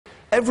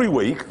Every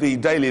week, the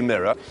Daily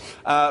Mirror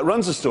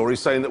runs a story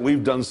saying that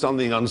we've done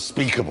something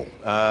unspeakable.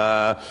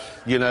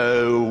 You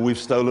know, we've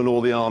stolen all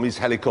the army's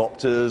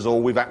helicopters,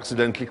 or we've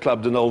accidentally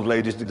clubbed an old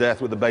lady to death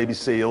with a baby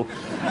seal.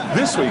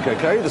 This week,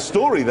 OK, the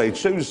story they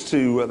chose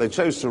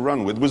to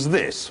run with was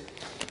this.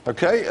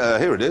 OK,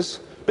 here it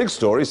is. Big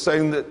story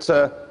saying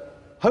that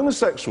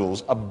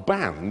homosexuals are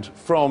banned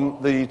from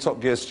the Top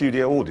Gear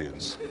studio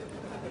audience.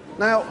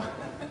 Now,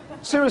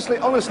 seriously,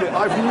 honestly,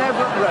 I've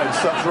never read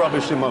such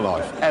rubbish in my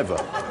life, ever.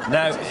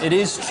 Now, it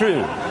is true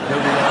that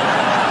we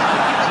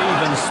have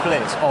an even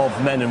split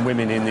of men and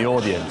women in the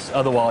audience.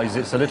 Otherwise,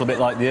 it's a little bit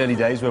like the early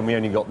days when we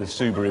only got the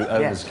Subaru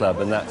Owners Club,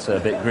 and that's a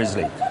bit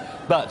grisly.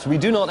 But we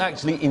do not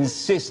actually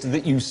insist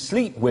that you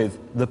sleep with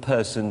the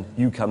person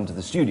you come to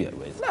the studio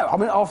with. No, I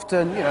mean,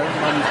 often, you know,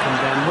 mums come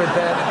down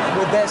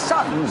with their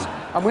sons,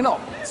 and we're not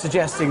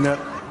suggesting that,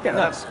 you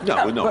know...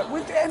 No, we're not.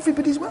 But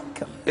everybody's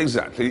welcome.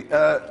 Exactly.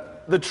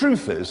 The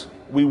truth is,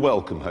 we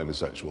welcome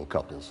homosexual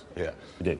couples here. We do.